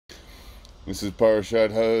This is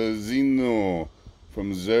Parshat Hazino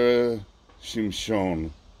from Zera Shimshon.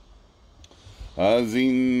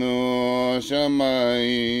 Hazino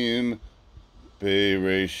Shamayim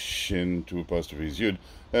Pereshin, two apostrophes Yud.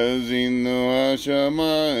 Hazino Shamayim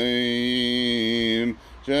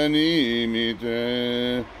Shani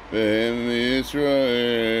Mitre Behem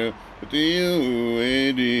Yisrael V'tiyu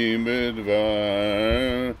Edim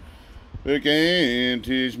Bedvar וכן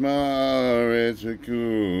תשמע הארץ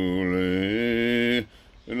וכולי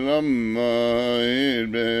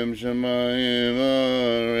ולמד בהם שמיים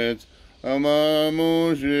הארץ אמר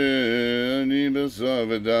משה אני בשר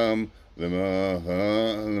ודם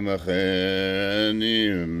למחר אני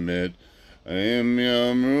מת הם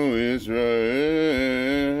יאמרו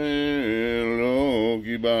ישראל לא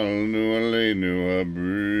קיבלנו עלינו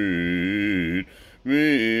הברית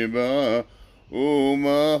מבא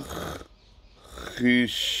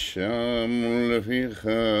חישם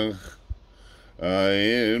לפיכך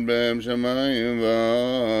העיר בהם שמיים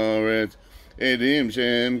וארץ עדים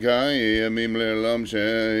שהם קיימים לעולם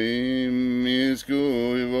שהם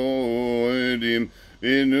יזכו יבואו עדים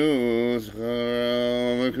ויתנו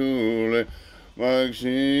שכרם וכולי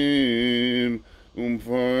מקשים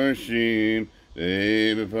ומפרשים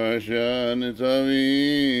בפרשת ניצבים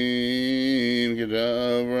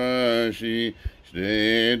כתב רש"י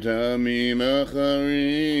שני טעמים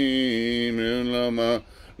אחרים למה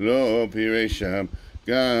לא פירש שם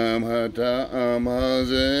גם הטעם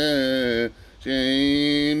הזה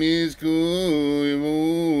שהם יזכו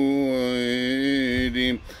יבואו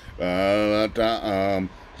עדים ועל הטעם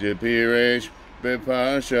שפירש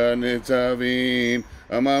בפרשת ניצבים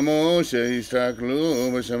אמר משה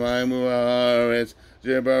הסתכלו בשמיים ובארץ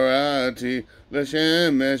שבראתי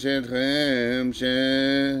לשמש אתכם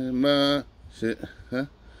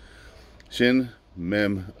שין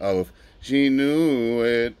מם א' שינו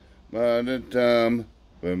את מדתם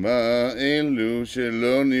ומה אלו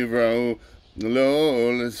שלא נבראו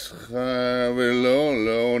לא לשכר ולא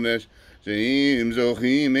לעונש שאם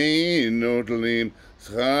זוכים אין נוטלים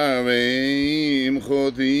שכר ואם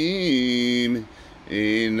חוטאים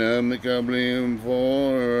אינם מקבלים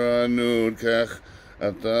פורענות כך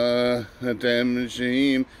אתם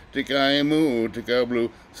שאם תקיימו תקבלו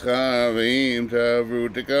שכר ואם תעברו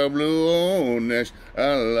תקבלו עונש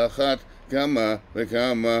על אחת כמה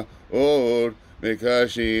וכמה עוד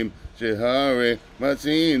מקשים שהרי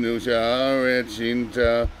מצינו שהארץ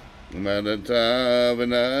שינתה מדתה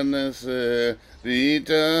וננסה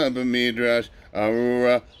ואיתה במדרש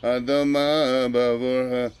ארורה אדמה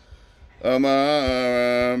בעבורה אמר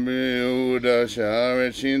רבי יהודה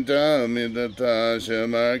שהארץ שינתה מדתה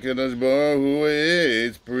שאמר הקדוש ברוך הוא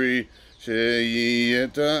עץ פרי שיהיה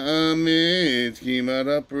טעם עץ כמעט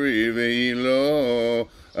הפרי והיא לא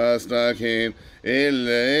עשתה כן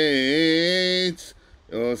אלא עץ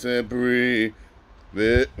עושה פרי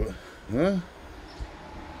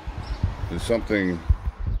There's something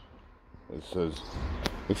that says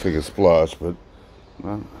looks like a splash but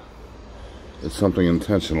it's something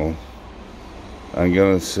intentional. I'm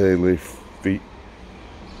gonna say feet.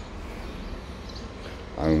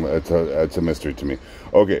 It's a mystery to me.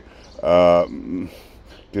 Okay.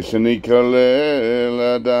 כשנקלל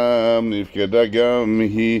אדם נפקדה גם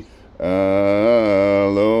היא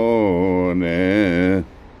אלונה.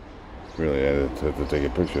 Really, I have to take a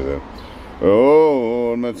picture of that.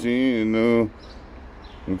 עוד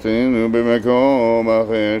מצינו במקום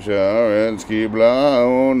אחר שהארץ קיבלה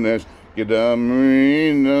עונש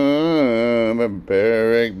כדאמרינה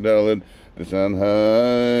בפרק ד' בסנהדרין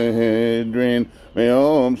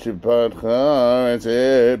מיום שפתחה הארץ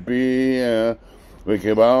את פיה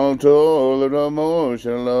וקיבלתו לדמו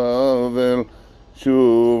של אבל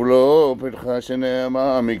שוב לא פתחה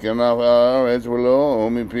שנאמר מכנף הארץ ולא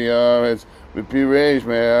מפי הארץ ופירש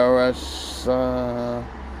מהרשע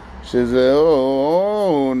שזה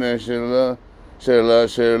עונש שלה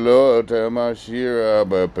שלא תאמר שירה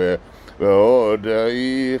בפה ועוד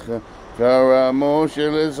איך קרא משה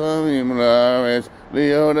לשרים לארץ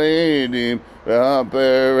להיות עדים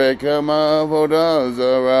והפרק כמה עבודה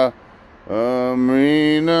זרה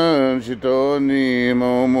אמרינן שטוענים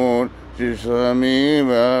אומות ששמים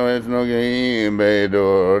בארץ נוגעים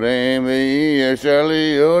בדוריהם ואי אפשר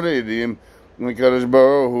להיות עדים הקדוש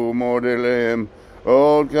ברוך הוא מודה להם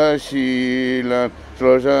עוד כשילן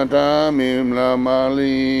שלושה טעמים למה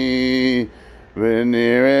לי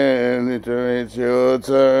ונראה לתרץ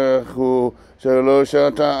שיוצרכו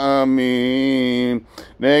שלושה טעמים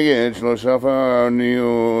נגד שלושה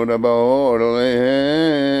פרניות הבאות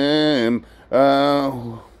עליהם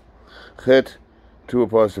חטא two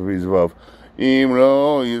apostrophes above אם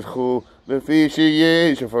לא יזכו לפי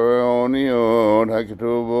שיש הפרעוניות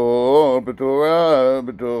הכתובות בתורה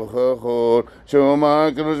בתוכחות, שאומר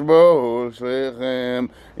הקדוש ברוך הוא שלכם,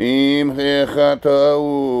 אם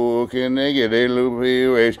חטאו כנגד אלו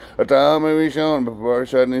פירש. הטעם הראשון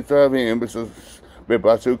בפרשת ניצבים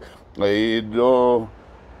בפסוק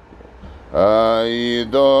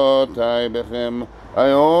העידותי בכם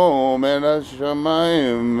היום את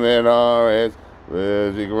השמיים ואת הארץ,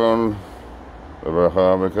 וזיכרון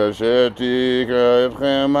לברכה, וכאשר תקרא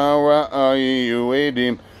אתכם הרעה יהיו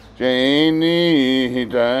עדים שאיני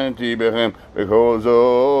התרתי בכם. בכל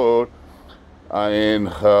זאת עין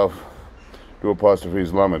כף to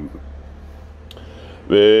apostrophes למד.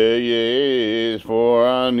 ויש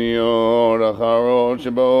פורעניות אחרות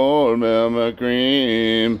שבאות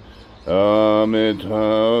מהמקרים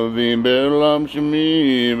המתהווים בעולם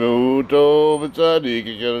שמי, והוא טוב וצדיק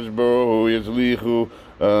הקדוש ברוך הוא, יצליחו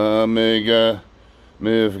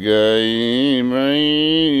מפגעים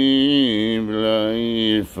רעים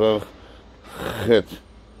ולהפך חטא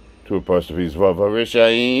to apostrophes ו'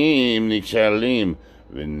 הרשעים נכשלים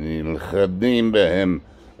ונלכדים בהם,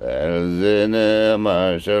 ועל זה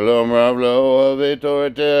נאמר שלום רב לא אוהבי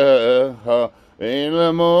תורתך ואין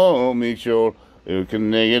למו מכשול,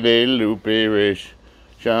 וכנגד אלו פירש.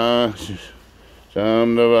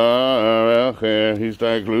 שם דבר אחר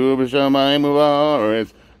הסתכלו בשמיים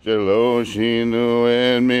ובארץ, שלא שינו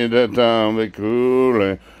את מידתם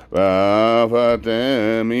וכולי, ואף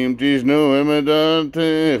אתם אם תשנו את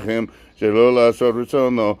מידתכם שלא לעשות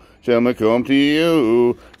רצונו של מקום,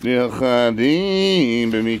 תהיו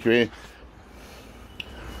נכחדים במקרה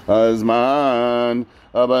הזמן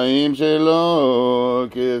הבאים שלו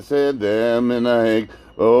כסדר מנהג.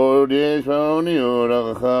 עוד יש פרעוניות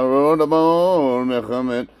אחרות הבאות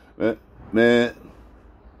מחמת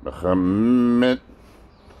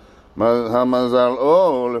המזל,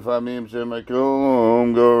 או לפעמים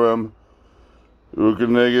שמקום גורם,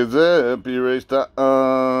 וכנגד זה פירש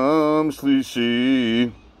טעם שלישי.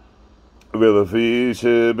 ולפי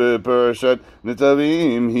שבפרשת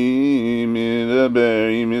ניצבים היא מדבר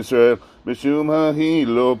עם ישראל, משום ההיא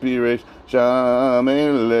לא פירש שם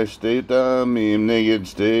אלה שתי טעמים נגד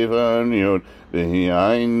שתי פרעוניות,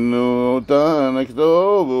 והיינו אותן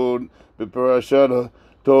הכתובות בפרשת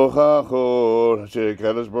תוכחות,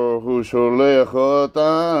 שקדוש ברוך הוא שולח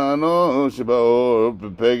אותנו שבאור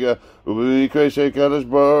בפגע, ובמקרה שקדוש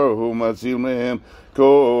ברוך הוא מציל מהם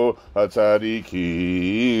כל הצדיקים.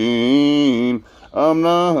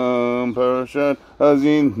 אמנם פרשת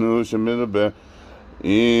האזינו שמדבר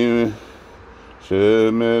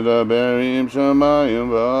עם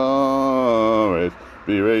שמיים וארץ,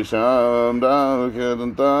 פירש עמדה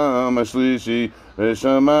כדנתם השלישי,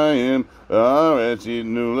 ושמיים הארץ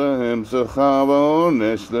ייתנו להם שכר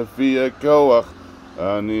ועונש לפי הכוח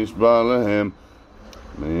הנשבע להם.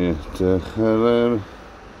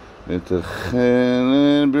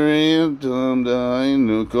 מתכנן בריאותם,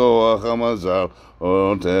 דהיינו כוח המזל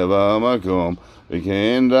או טבע המקום,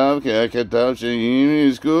 וכן דווקא כתב שאם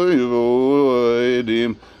יזכו יבואו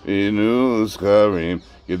עדים ויתנו שכרים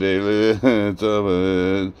כדי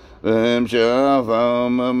לצוות להם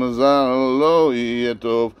שאפם המזל לא יהיה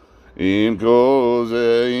טוב. עם כל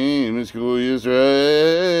זה אם יזכו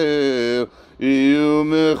ישראל יהיו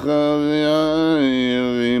מחייבים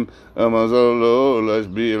המזל לא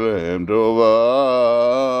להשביע להם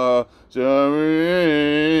טובה. שרים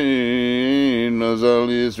מזל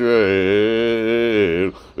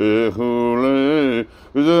ישראל וכולי,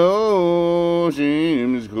 וזהו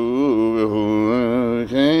שאם יזכו וכולי,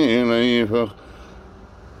 כן להפך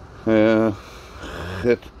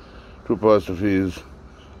חטא to apostrophes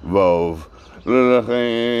ו'.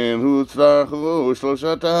 ולכן הוצלחו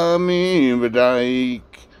שלושה טעמים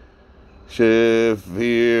ודייק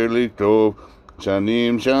שפיר לכתוב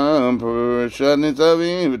שנים שם פרשת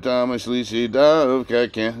ניצבים, וטעם השלישי דווקא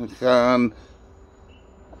כאן.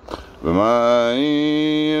 ומה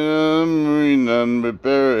אמרינן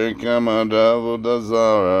בפרק עמדה עבודה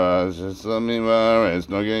זרה, ששמים הארץ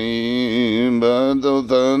נוגעים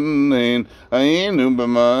בדותן הן, היינו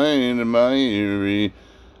במים למאירי,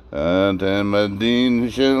 אתם בדין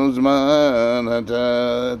של זמן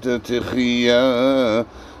התתחייה,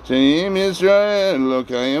 שאם ישראל לא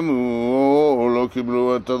קיימו או לא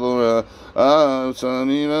קיבלו את התורה, אז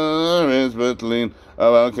שמים הארץ בטלין.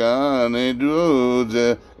 אבל כאן עדות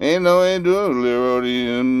זה אינו עדות לראות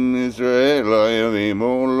אם ישראל חייבים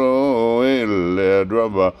או לא, אלא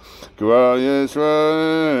אדרבה, כבר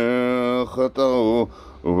ישראל חטאו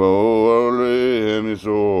ובאו עליהם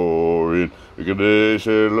ייסורים, וכדי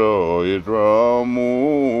שלא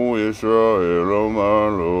יתרמו ישראל אומר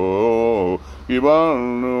לו,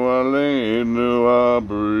 קיבלנו עלינו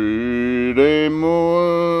הברית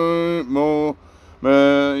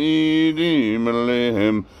מעידים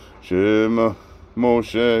עליהם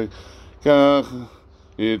שמשה כך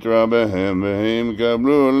יתרא בהם והם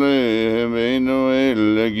קבלו עליהם ואינו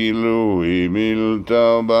אלא גילוי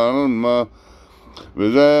מילתא בעלמא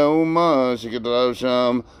וזהו מה שכתב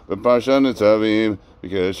שם בפרשת ניצבים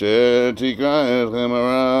וכאשר תקרא אתכם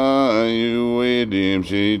הרע יהיו עדים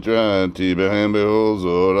שהתרעתי בהם בכל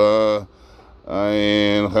זאת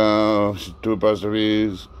אינך שתו פרשת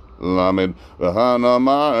למד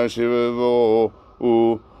והנאמר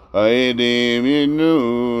שבבואו העדים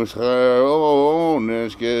ייתנו שכר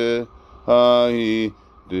עונש כהי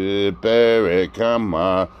דפרק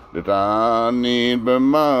אמר דתענית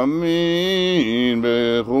במאמין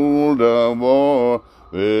בכל דבר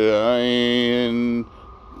ועין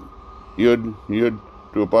יוד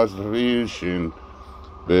פרשת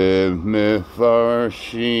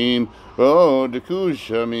במפרשים ועוד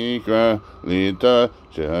דקוש המקרא ליטא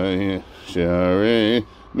שהרי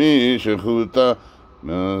מי שחוטא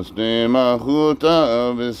מסתם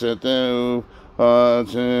החוטא בסתר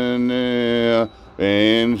הצנע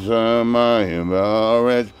בין שמיים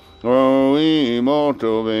וארץ רואים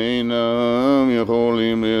אותו ואינם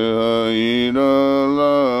יכולים להעיד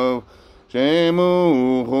עליו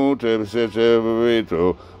שמו חוטא בסתר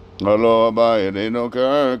בביתו הלא הבית אינו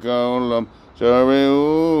קרקע עולם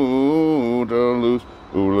שהרעות תלוש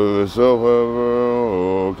ולבסוף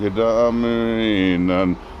עברו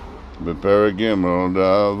כדאמרינן בפרק ג'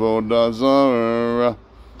 לעבודה זרה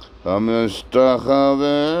המשתחווה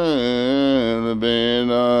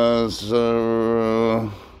לבין עשרה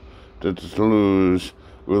תתלוש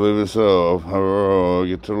ולבסוף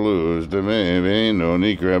הרוג תלוש דמה ואינו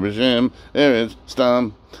נקרא בשם ארץ סתם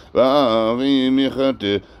ואבים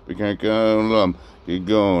יחטא בקרקע עולם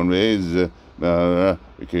כגון ואיזה מערה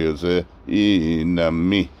וכיוצא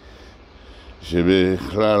אינמי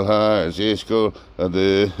שבכלל הארץ יש כל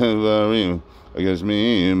הדברים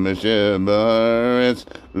הגשמיים אשר בארץ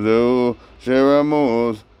זהו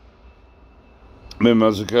שרמוז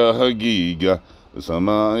במזכר הגיגה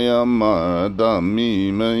ושמאי אמר אדם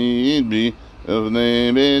מי מעיד בי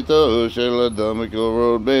אבני ביתו של אדם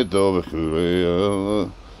וקורות ביתו וכולי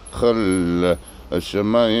חלה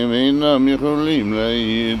השמיים אינם יכולים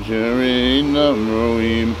להעיד שאינם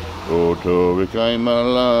רואים אותו וקיים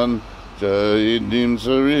עלן שהעדים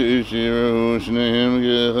צריך שיראו שניהם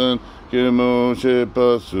כאחד כמו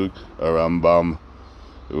שפסוק הרמב"ם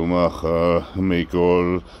ומחר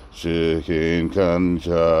מכל שכן כאן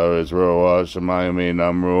שהארץ רואה השמיים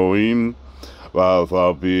אינם רואים ואף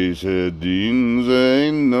על פי שדין זה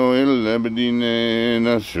אינו אלא בדיני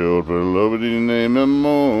נפשות ולא בדיני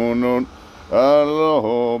ממונות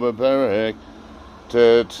הלא בפרק ט'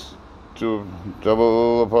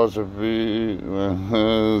 דבל הפרשי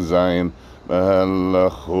זין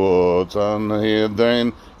בהלכות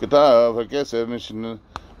הנהדרין כתב הכסף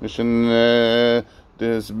משנה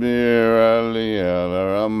תסביר עלי על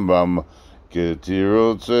הרמב"ם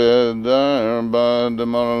כתירוץ דר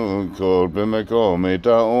בדמלכות במקום את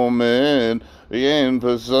העומד ואין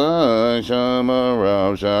פסק שם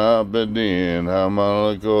הרב שבדין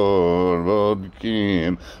המלכות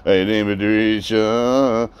בודקים עדים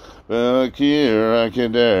בדרישה והכיר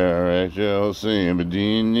הכדרך שעושים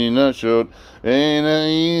בדין נשות אין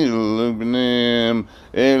העילוק בניהם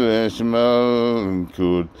אלה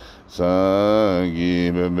שמלכות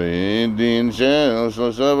סגי בבית דין של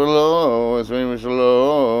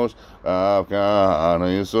 23 אף כאן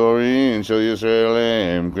היסורים של ישראל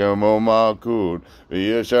הם כמו מלכות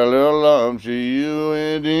ויש על העולם שיהיו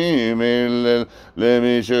עדים אלה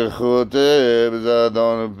למי שחוטא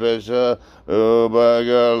בזדון ופשע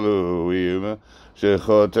ובגלויים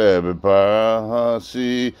שחוטא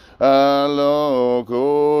בפרסי הלא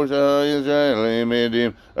כל שהישראלים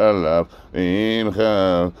עדים עליו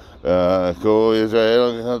ועמכם כל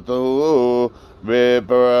ישראל חטאו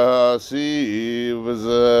בפרסי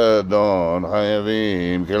ובזדון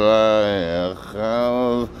חייבים כלי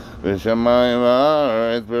אחאב ושמיים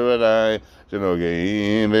וארץ בוודאי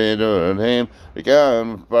שנוגעים בדורותיהם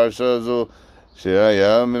וכאן פרשה זו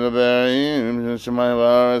שהיה מדבר עם שמיים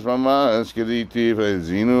וארץ ממש כדכתיב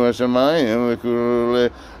האזינו השמיים וכולי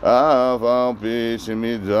אף על פי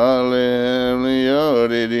שמדע להם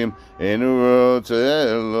להיות עדים אינו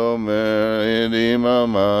רוצה לומר עדים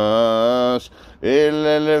ממש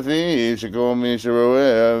אלא לפי שכל מי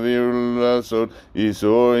שרואה אוויר לעשות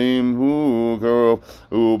איסור אם הוא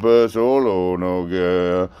קרוב ופסול לא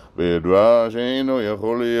נוגע בדבר שאינו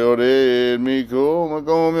יכול להיות עד מכל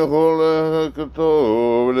מקום יכול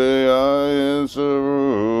לכתוב לעין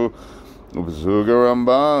סרו ובסוג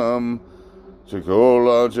הרמב"ם, שכל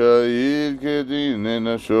עד שהעיד כדין אין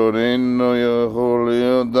השור אינו יכול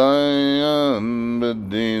להיות דיין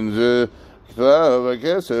בדין. זה כתב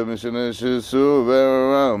הכסף משנה שסובר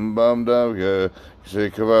הרמב"ם דווקא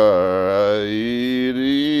כשכבר העיד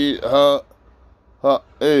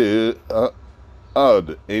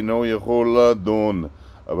העד אינו יכול לדון,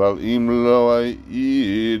 אבל אם לא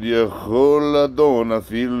העיד יכול לדון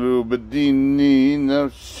אפילו בדיני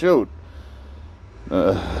נפשות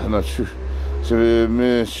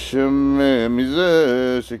שמשמע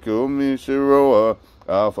מזה שכל מי שרואה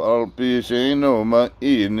אף על פי שאינו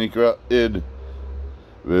מעיד נקרא עד.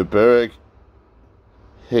 בפרק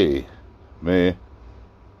ה'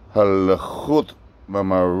 מהלכות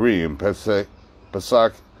מאמרים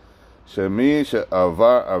פסק שמי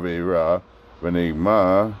שעבר עבירה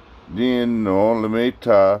ונגמר דינו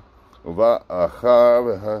למיתה ובא אחר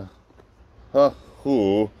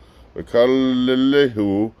וההוא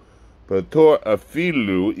וכללהו פטור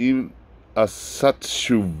אפילו אם עשה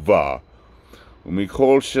תשובה,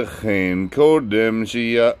 ומכל שכן קודם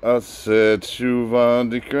שיעשה תשובה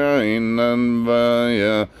דקראינן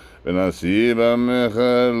בעיה ונשיא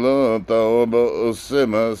במחר לא טעו בעושה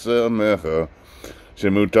מעשה המחר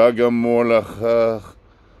שמותר גמור לכך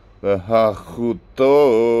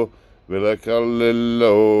להחותו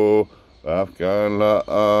ולקללו ואף כאן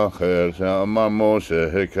לאחר שאמר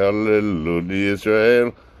משה הקללו לישראל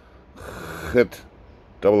חטא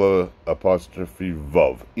double apostrophe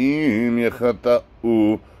וו אם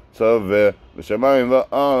יחטאו צווה לשמיים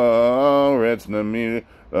וארץ נמיר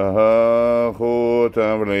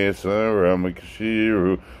לאחותם ולעשרם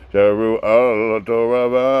וכשירו שרו על התורה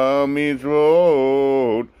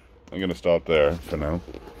והמצוות. I'm going to stop there for now.